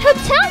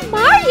 Hotel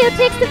Mario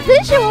takes the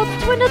visuals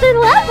to another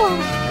level,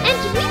 and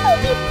we will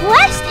be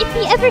blessed if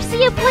we ever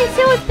see a place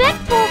so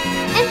eventful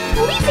and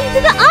pleasing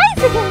to the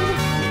eyes again.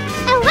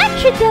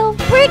 Electrodome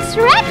breaks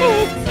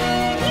records.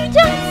 New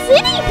Donk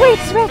City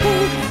breaks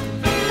records.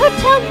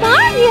 Hotel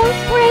Mario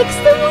breaks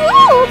the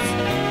rules.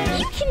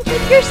 You can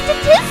keep your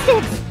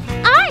statistics.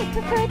 I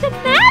prefer the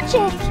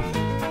magic.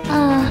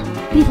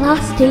 We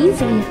lost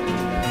Daisy.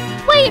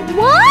 Wait,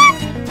 what?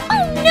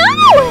 Oh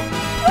no!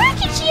 Where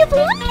could she have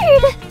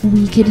wandered?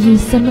 We could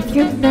use some of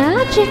your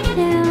magic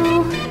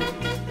now.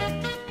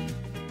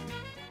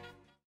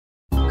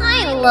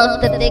 I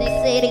love the big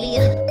city.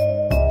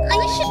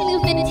 I should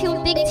move into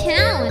a big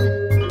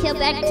town. Go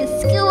back to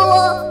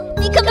school,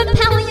 become a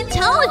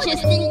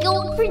paleontologist, and go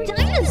look for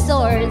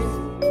dinosaurs.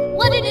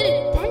 What an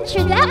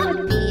adventure that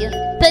would be.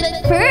 But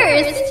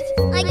first,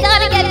 I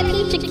gotta get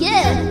Peach a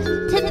gift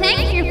to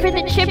thank her for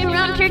the trip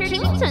around her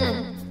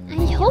kingdom.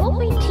 I hope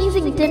my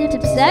teasing didn't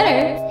upset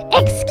her.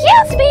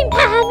 Excuse me,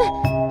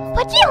 ma'am!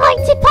 Would you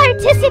like to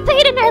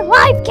participate in our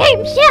live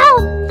game show?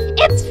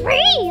 It's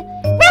free!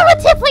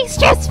 Relatively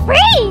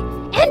stress-free!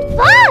 And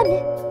fun!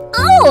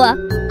 Oh,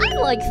 I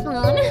like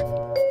fun.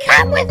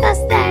 Come with us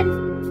then.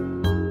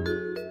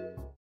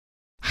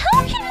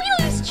 How can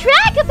we lose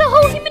track of the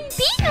whole human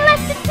being in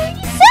less than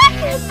 30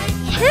 seconds?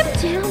 Calm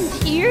down,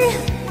 dear.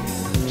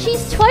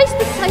 She's twice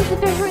the size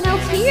of everyone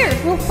else here.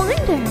 We'll find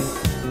her.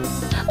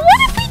 What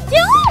if we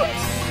don't?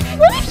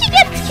 What if she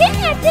gets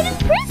kidnapped and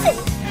imprisoned?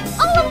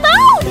 All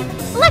alone?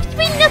 Left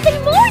with nothing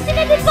more than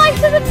a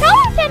device of a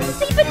power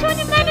fantasy between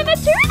a man and a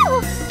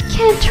turtle?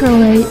 Can't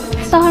relate.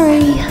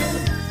 Sorry.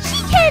 She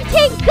can't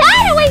take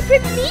that away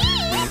from me!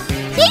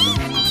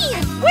 Daisy!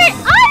 Where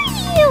are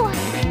you?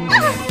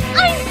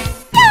 I'm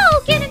so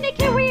gonna make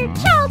her wear a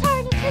child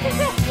harness for the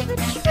rest of the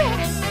trip!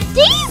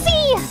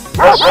 Daisy!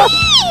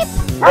 Leave!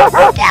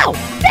 No!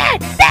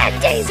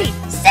 Bad Daisy!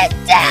 Sit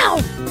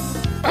down!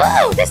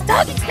 Oh, this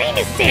doggy's name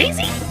is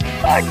Daisy?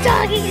 Poor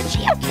doggy, is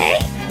she okay?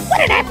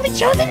 What an aptly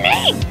chosen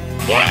name!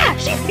 Yeah,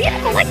 she's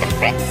beautiful like the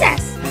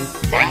princess!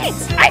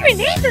 Thanks, I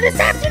renamed her this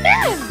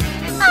afternoon!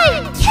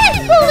 I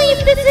can't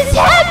believe this is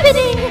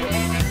happening!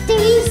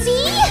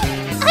 Daisy?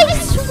 I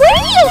swear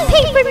you'll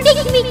pay for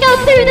making me go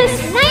through this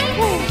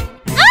nightmare!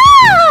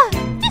 Ah!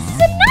 This is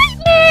a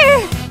nightmare!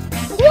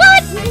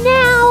 What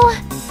now?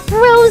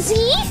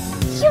 Rosie?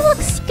 You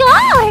look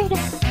scarred!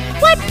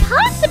 What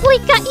possibly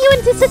got you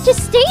into such a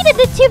state in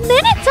the 2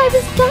 minutes I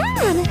was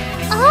gone?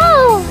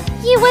 Oh,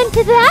 you went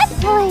to that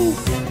place.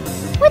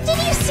 What did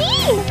you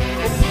see?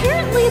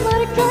 Apparently a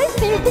lot of guys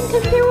there think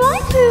I'm their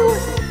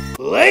waifu.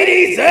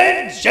 Ladies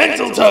and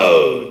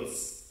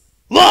gentletoads!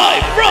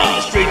 Live from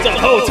the streets of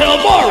Hotel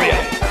Mario,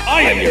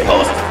 I am your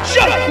host,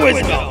 Chuck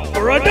Quizmo,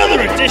 for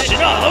another edition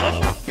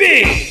of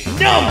Big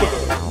Number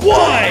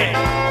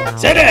 1.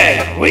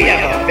 Today, we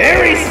have a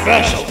very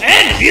special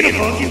and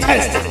beautiful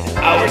contestant,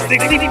 our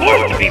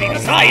 64th to be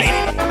precise.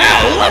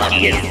 How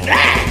lucky is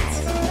that?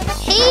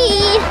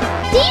 Hey,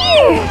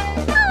 dear!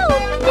 Oh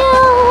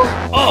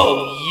no!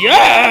 Oh,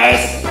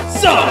 yes!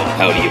 So,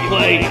 how do you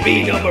play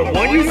B number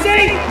 1, you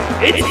say?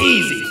 It's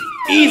easy.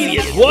 Easy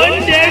as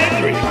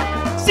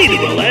 1-3. See the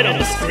roulette on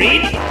the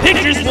screen?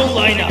 Pictures will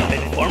line up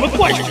and form a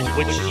question,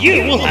 which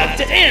you will have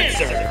to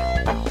answer.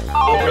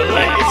 The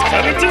roulette is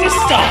coming to a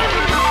stop.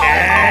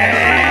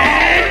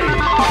 And...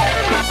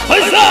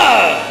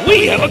 huzzah!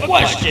 We have a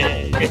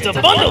question. It's a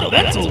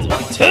fundamental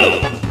one,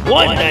 too.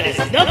 One that is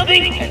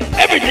nothing and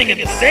everything at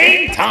the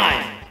same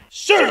time.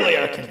 Surely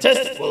our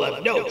contestant will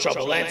have no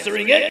trouble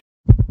answering it.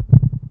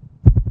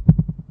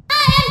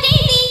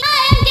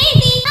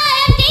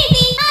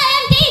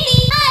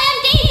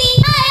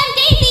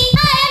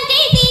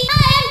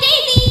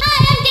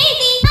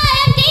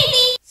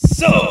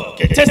 So,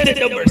 contestant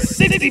number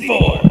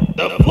 64,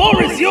 the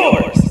floor is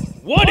yours.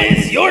 What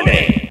is your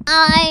name?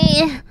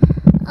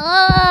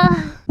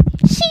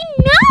 She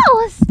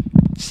knows!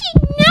 She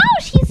knows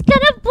she's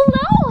gonna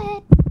blow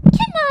it!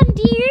 Come on,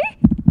 dear!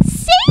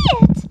 Say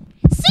it!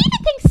 Say the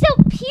thing so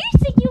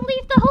piercing you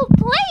leave the whole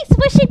place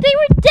wishing they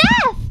were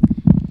deaf!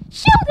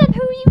 Show them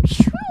who you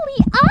truly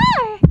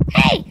are!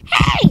 Hey!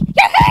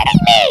 You're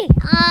hurting me!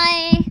 Hi!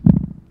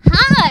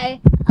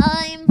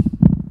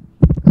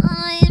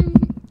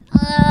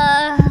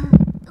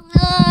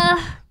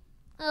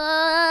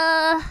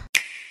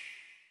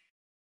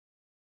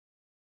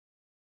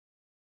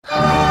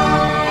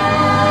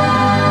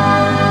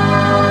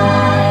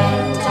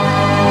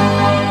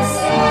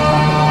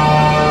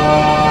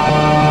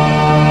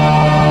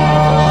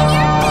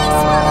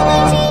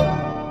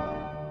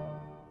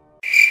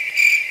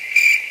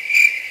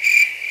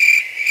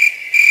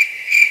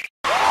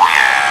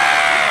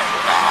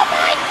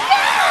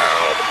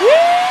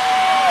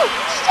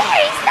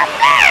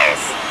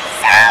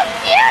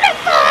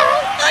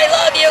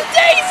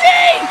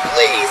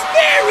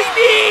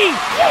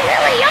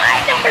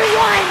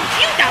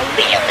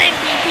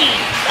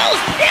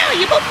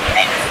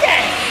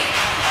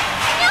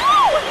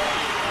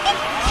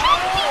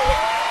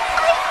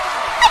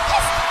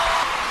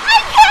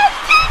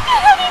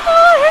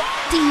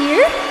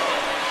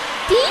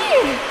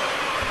 dear!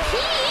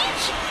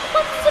 Peach?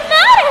 What's the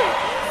matter?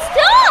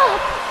 Stop!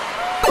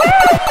 Where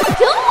are you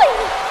going?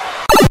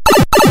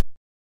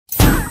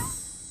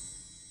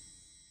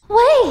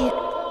 Wait,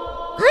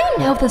 I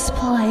know this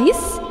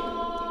place.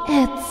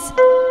 It's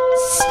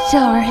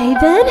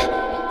Starhaven.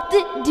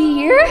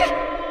 Dear?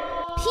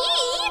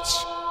 Peach?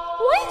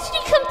 Why did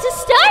you come to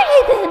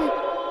Starhaven?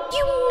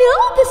 You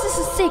know this is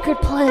a sacred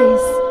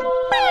place.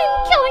 I'm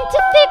going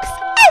to fix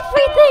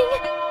everything!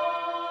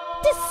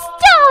 The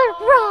Star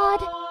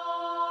Rod!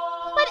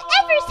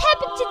 Whatever's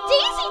happened to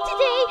Daisy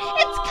today,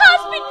 it's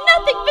caused me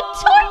nothing but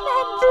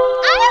torment!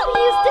 I'll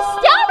use the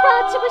Star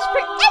Rod to wish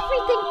for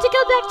everything to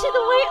go back to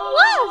the way it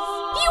was!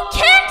 You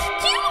can't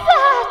do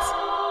that!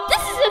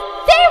 This is a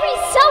very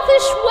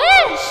selfish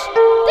wish!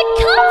 The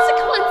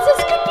consequences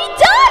could be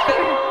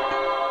dire!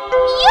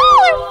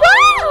 You're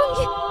wrong!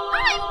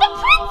 I'm the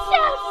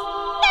princess!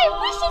 My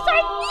wishes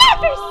are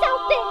never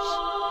selfish!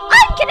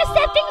 I'm gonna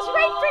set things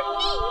right for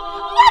me,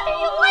 whether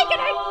you like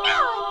it or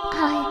not!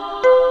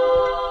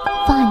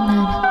 Fine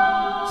then.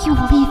 You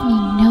leave me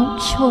no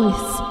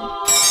choice.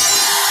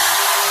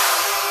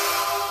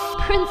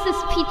 Princess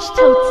Peach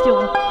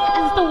Toadstool,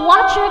 as the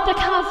Watcher of the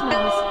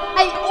Cosmos,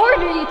 I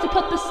order you to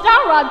put the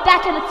Star Rod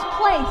back in its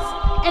place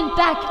and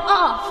back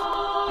off,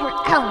 or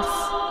else.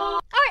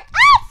 Or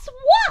else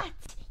what?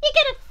 You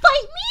gonna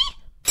fight me?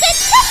 Then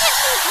look at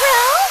me, bro!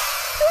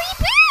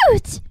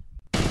 Reboot!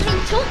 I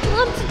don't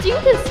want to do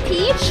this,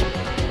 Peach.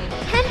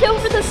 Hand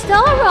over the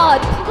Star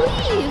Rod,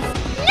 please.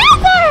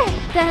 Never!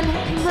 Then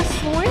I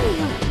must warn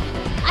you.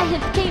 I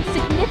have gained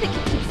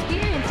significant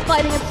experience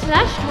fighting at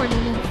Smash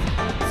tournaments,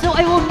 so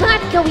I will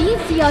not go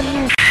easy on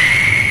you.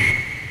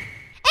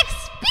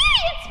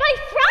 Experience my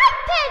frying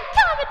pan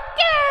comet,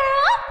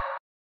 girl!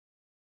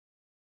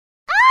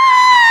 Ah!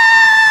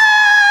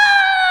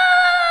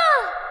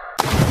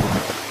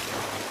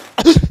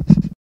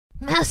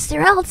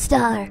 Master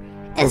Eldstar,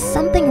 is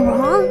something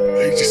wrong?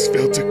 I just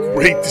felt a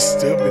great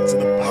disturbance in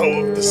the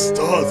power of the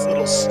stars,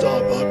 little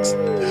Starbucks.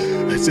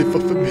 As if a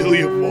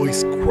familiar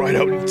voice cried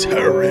out in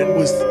terror and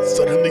was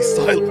suddenly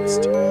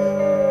silenced.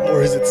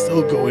 Or is it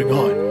still going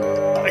on?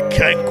 I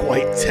can't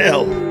quite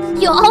tell.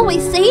 You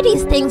always say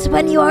these things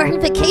when you are on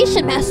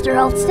vacation, Master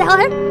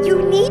Eldstar.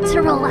 You need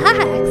to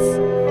relax.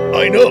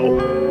 I know.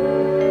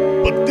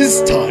 But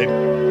this time,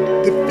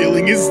 the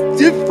feeling is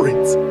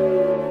different.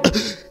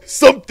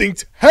 Something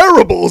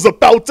terrible is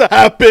about to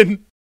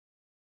happen.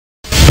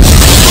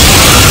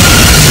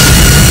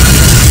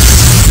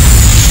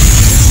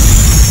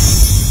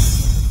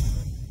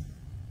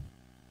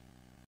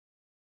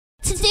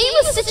 Today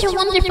was such a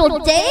wonderful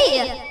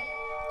day.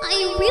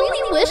 I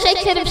really wish I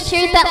could have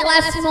shared that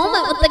last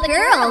moment with the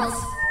girls.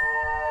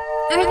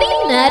 Are they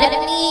mad at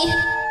me?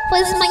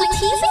 Was my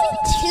teasing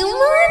too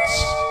much?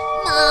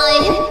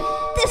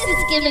 This is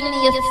giving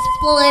me a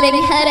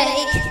splitting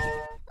headache.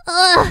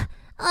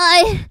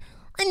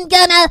 I'm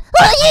gonna...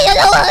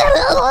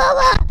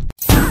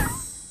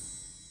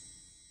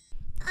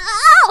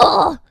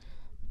 Ow!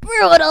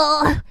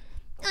 Brutal.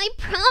 I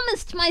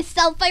promised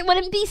myself I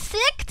wouldn't be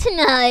sick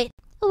tonight.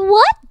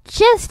 What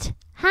just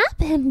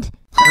happened?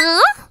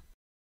 Huh?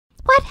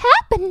 What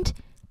happened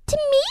to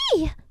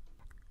me?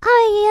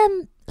 I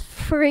am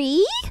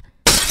free?